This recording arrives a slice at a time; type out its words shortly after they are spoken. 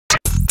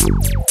The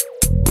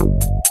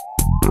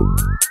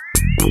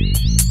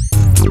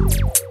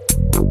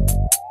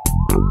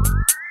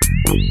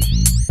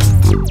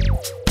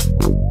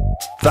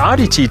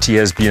Audi TT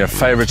has been a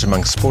favourite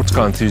among sports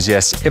car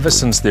enthusiasts ever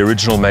since the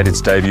original made its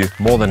debut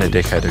more than a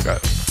decade ago.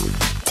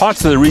 Part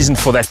of the reason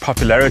for that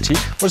popularity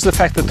was the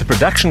fact that the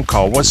production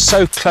car was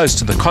so close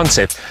to the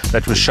concept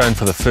that was shown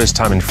for the first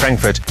time in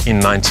Frankfurt in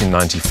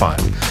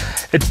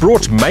 1995. It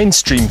brought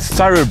mainstream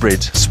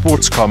thoroughbred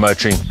sports car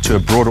motoring to a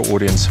broader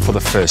audience for the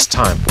first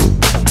time.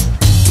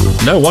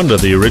 No wonder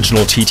the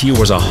original TT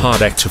was a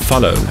hard act to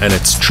follow, and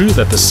it's true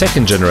that the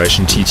second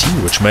generation TT,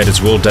 which made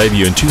its world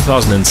debut in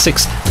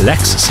 2006,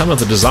 lacks some of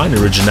the design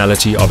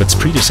originality of its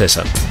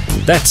predecessor.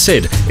 That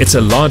said, it's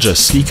a larger,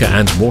 sleeker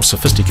and more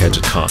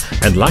sophisticated car,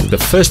 and like the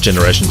first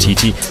generation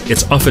TT,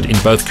 it's offered in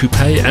both coupe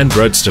and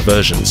roadster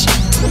versions.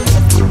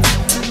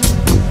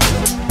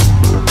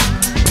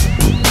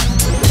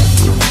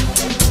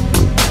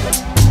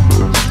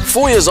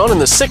 Four years on, and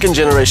the second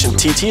generation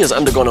TT has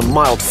undergone a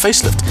mild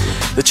facelift.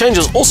 The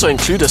changes also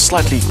include a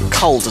slightly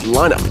culled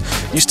lineup.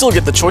 You still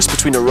get the choice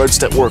between a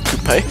roadster or a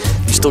coupe,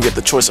 you still get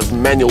the choice of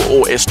manual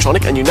or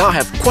S-tronic, and you now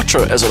have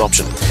quattro as an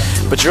option.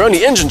 But your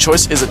only engine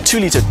choice is a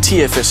 2-litre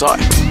TFSI.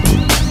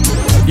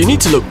 You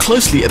need to look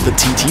closely at the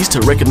TTs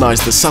to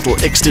recognize the subtle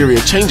exterior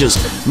changes,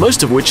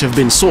 most of which have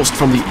been sourced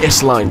from the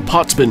S-line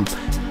parts bin.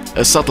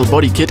 A subtle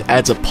body kit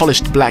adds a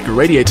polished black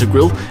radiator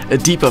grille, a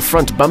deeper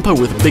front bumper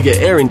with bigger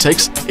air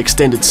intakes,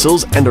 extended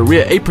sills and a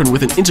rear apron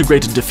with an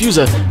integrated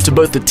diffuser to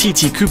both the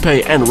TT Coupe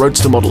and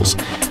Roadster models.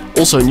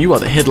 Also new are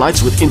the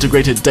headlights with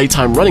integrated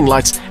daytime running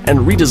lights and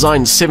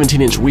redesigned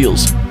 17-inch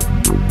wheels.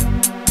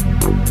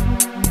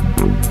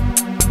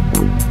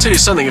 Tell you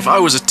something, if I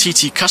was a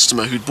TT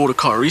customer who'd bought a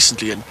car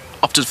recently and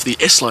opted for the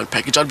S-Line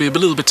package, I'd be a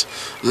little bit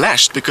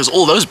lashed because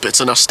all those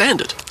bits are now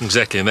standard.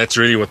 Exactly, and that's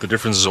really what the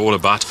difference is all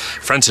about.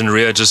 Front and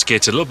rear just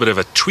get a little bit of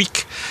a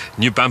tweak,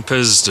 new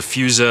bumpers,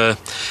 diffuser.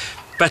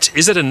 But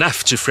is it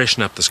enough to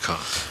freshen up this car?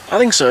 I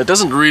think so.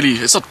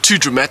 It's not too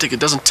dramatic.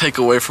 It doesn't take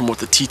away from what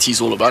the TT is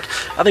all about.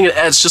 I think it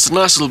adds just a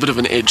nice little bit of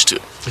an edge to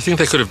it. You think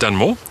they could have done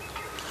more?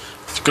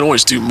 You can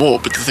always do more,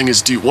 but the thing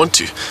is, do you want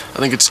to? I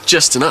think it's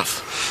just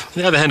enough.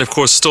 On the other hand, of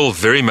course, still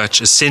very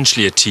much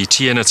essentially a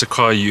TT, and it's a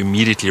car you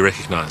immediately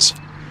recognize.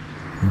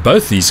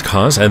 Both these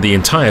cars, and the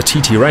entire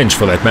TT range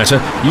for that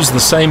matter, use the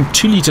same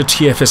 2-litre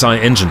TFSI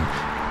engine.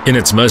 In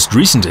its most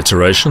recent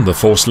iteration, the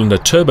 4-cylinder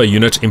turbo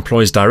unit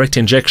employs direct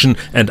injection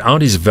and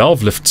Audi's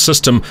valve lift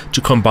system to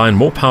combine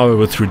more power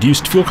with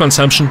reduced fuel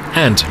consumption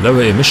and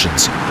lower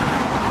emissions.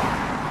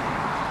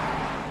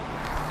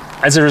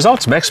 As a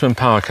result, maximum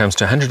power comes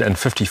to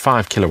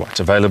 155 kilowatts,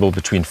 available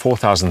between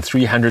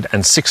 4,300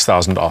 and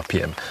 6,000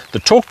 RPM. The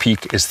torque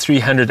peak is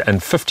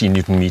 350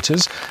 Newton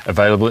meters,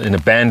 available in a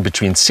band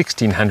between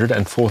 1,600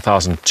 and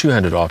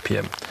 4,200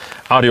 RPM.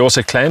 Audi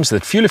also claims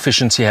that fuel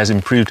efficiency has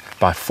improved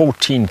by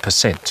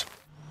 14%.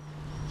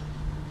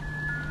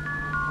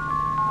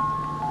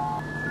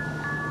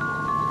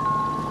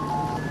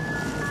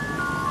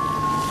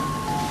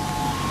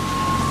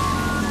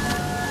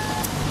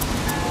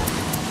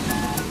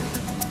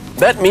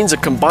 That means a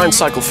combined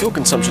cycle fuel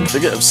consumption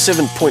figure of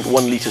 7.1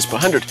 litres per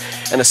 100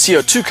 and a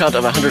CO2 count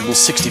of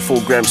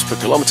 164 grams per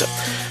kilometre.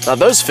 Now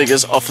those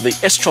figures are for the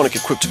S-tronic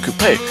equipped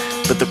coupe,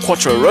 but the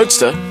Quattro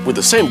Roadster with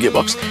the same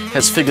gearbox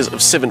has figures of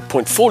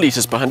 7.4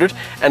 litres per 100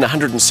 and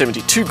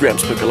 172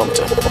 grams per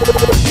kilometre.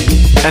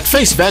 At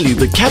face value,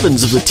 the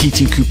cabins of the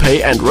TT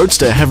Coupe and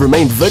Roadster have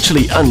remained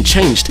virtually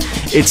unchanged.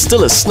 It's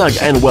still a snug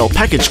and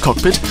well-packaged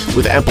cockpit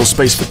with ample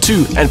space for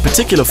two and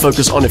particular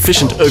focus on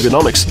efficient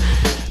ergonomics.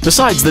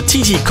 Besides, the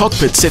TT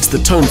cockpit sets the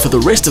tone for the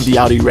rest of the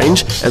Audi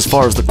range as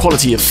far as the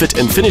quality of fit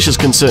and finish is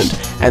concerned,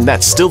 and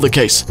that's still the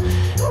case.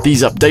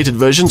 These updated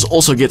versions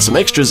also get some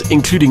extras,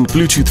 including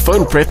Bluetooth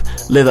phone prep,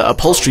 leather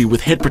upholstery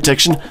with head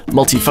protection,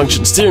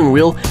 multi-function steering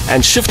wheel,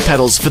 and shift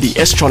paddles for the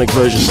S-tronic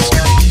versions.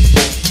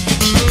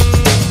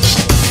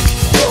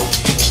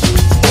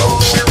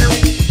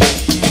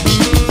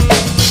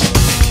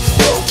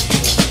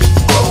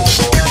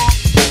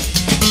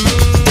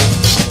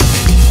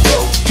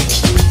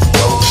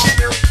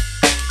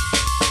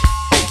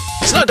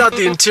 No doubt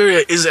the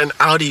interior is an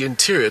Audi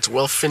interior. It's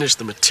well finished,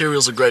 the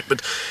materials are great,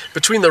 but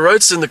between the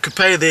Roadster and the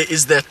Coupe there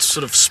is that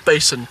sort of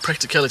space and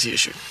practicality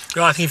issue.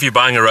 Yeah, I think if you're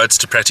buying a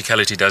Roadster,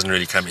 practicality doesn't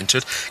really come into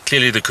it.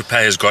 Clearly the Coupe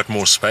has got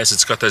more space.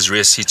 It's got those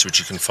rear seats which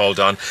you can fold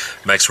down,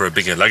 makes for a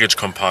bigger luggage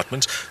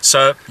compartment.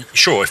 So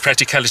sure, if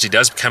practicality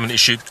does become an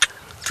issue,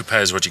 Coupe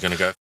is what you're going to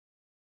go.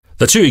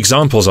 The two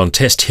examples on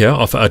test here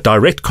offer a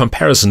direct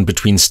comparison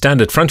between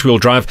standard front-wheel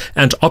drive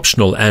and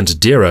optional and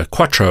dearer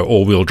Quattro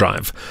all-wheel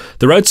drive.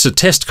 The Roadster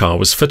test car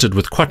was fitted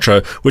with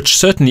Quattro, which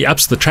certainly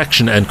ups the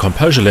traction and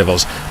composure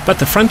levels, but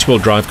the front-wheel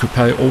drive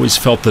Coupe always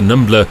felt the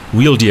nimbler,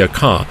 wieldier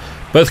car.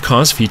 Both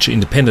cars feature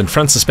independent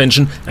front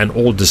suspension, an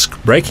all-disc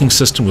braking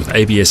system with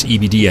ABS,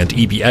 EBD and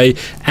EBA,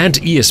 and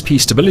ESP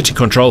stability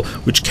control,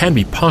 which can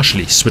be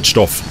partially switched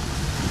off.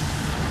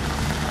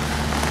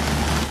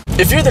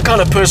 If you're the kind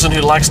of person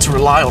who likes to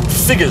rely on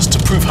figures to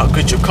prove how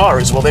good your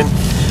car is, well then,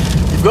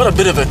 you've you've got a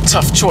bit of a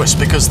tough choice,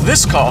 because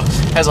this car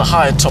has a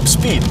higher top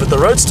speed, but the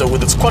Roadster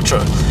with its Quattro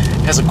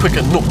has a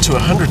quicker 0 to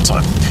 100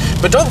 time.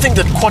 But don't think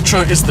that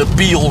Quattro is the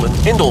be-all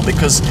and end-all,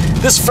 because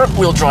this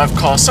front-wheel drive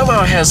car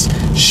somehow has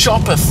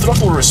sharper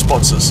throttle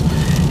responses,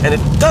 and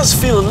it does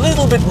feel a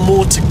little bit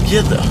more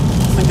together.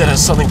 I think that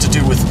has something to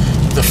do with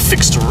the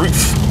fixed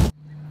roof.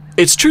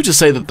 It's true to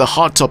say that the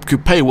hardtop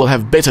coupe will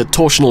have better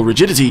torsional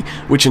rigidity,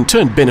 which in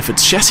turn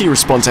benefits chassis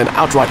response and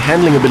outright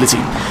handling ability.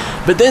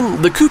 But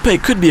then, the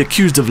coupe could be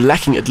accused of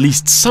lacking at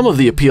least some of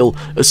the appeal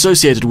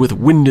associated with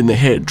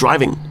wind-in-the-hair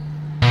driving.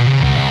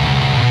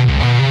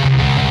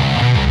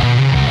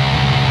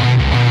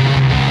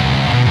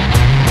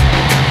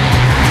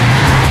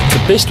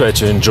 The best way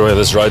to enjoy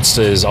this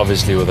Roadster is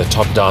obviously with a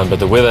top down, but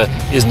the weather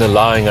isn't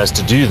allowing us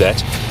to do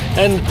that.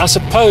 And I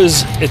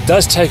suppose it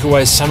does take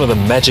away some of the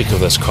magic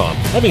of this car.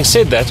 Having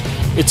said that,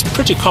 it's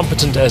pretty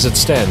competent as it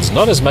stands.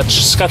 Not as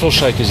much scuttle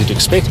shake as you'd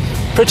expect,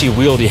 pretty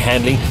wieldy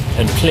handling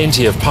and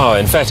plenty of power.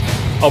 In fact,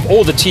 of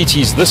all the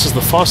TTs, this is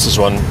the fastest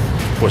one,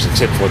 of course,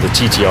 except for the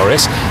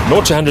TTRS.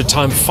 0 to 100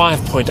 time,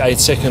 5.8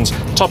 seconds,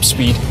 top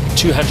speed,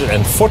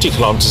 240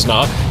 kilometers an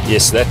hour.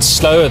 Yes, that's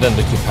slower than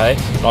the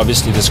coupe.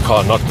 Obviously, this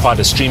car not quite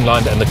as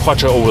streamlined, and the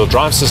Quattro all-wheel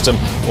drive system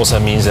also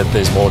means that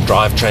there's more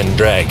drivetrain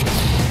drag.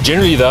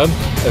 Generally, though,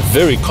 a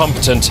very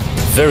competent,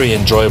 very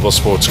enjoyable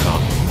sports car.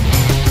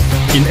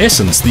 In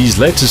essence, these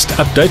latest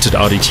updated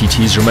Audi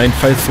TTs remain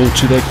faithful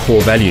to their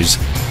core values.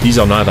 These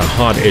are neither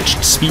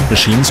hard-edged speed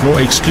machines nor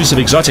exclusive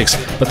exotics,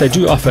 but they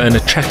do offer an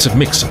attractive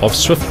mix of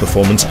swift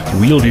performance,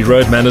 wieldy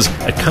road manners,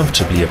 a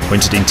comfortably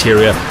appointed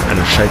interior, and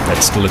a shape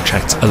that still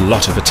attracts a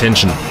lot of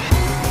attention.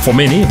 For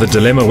many, the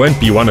dilemma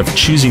won't be one of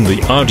choosing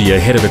the Audi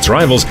ahead of its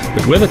rivals,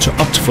 but whether to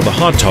opt for the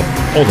hardtop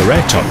or the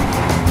ragtop.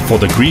 For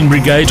the Green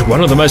Brigade,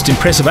 one of the most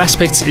impressive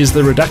aspects is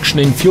the reduction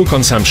in fuel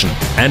consumption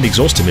and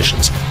exhaust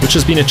emissions, which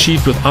has been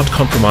achieved without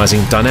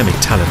compromising dynamic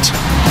talent.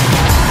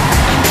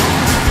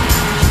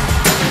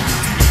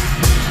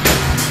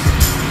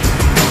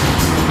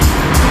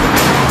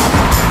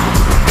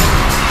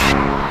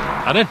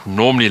 I don't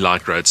normally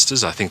like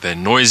Roadsters. I think they're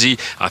noisy,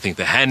 I think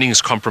the handling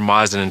is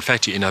compromised, and in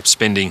fact you end up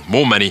spending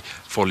more money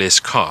for less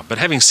car. But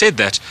having said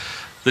that,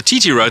 the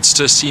TT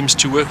Roadster seems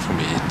to work for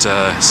me. It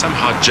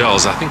somehow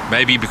gels. I think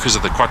maybe because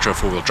of the Quattro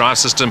four-wheel drive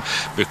system,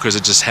 because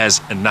it just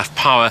has enough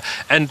power,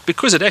 and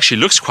because it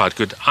actually looks quite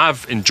good.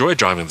 I've enjoyed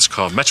driving this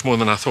car much more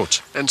than I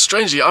thought. And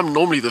strangely, I'm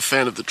normally the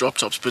fan of the drop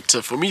tops, but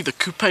for me the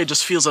coupe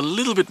just feels a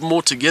little bit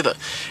more together.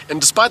 And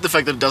despite the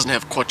fact that it doesn't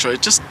have Quattro,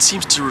 it just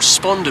seems to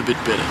respond a bit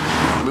better.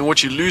 I mean,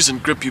 what you lose in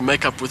grip, you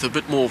make up with a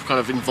bit more kind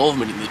of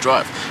involvement in the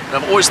drive. And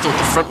I've always thought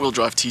the front-wheel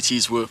drive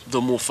TTs were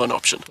the more fun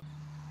option.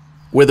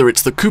 Whether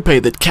it's the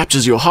coupe that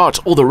captures your heart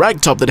or the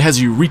ragtop that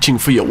has you reaching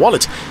for your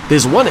wallet,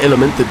 there's one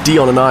element that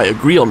Dion and I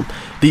agree on.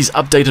 These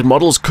updated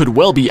models could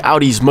well be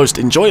Audi's most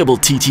enjoyable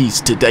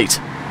TTs to date.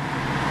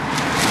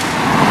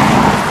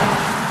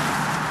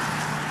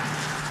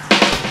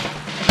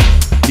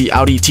 The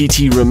Audi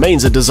TT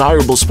remains a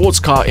desirable sports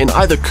car in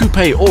either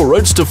coupe or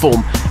roadster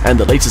form, and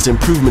the latest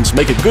improvements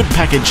make a good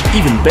package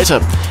even better.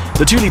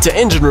 The 2-litre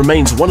engine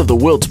remains one of the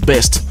world's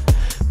best.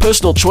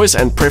 Personal choice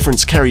and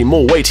preference carry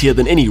more weight here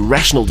than any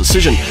rational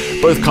decision.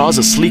 Both cars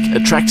are sleek,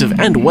 attractive,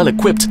 and well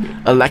equipped.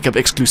 A lack of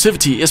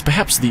exclusivity is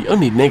perhaps the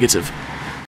only negative.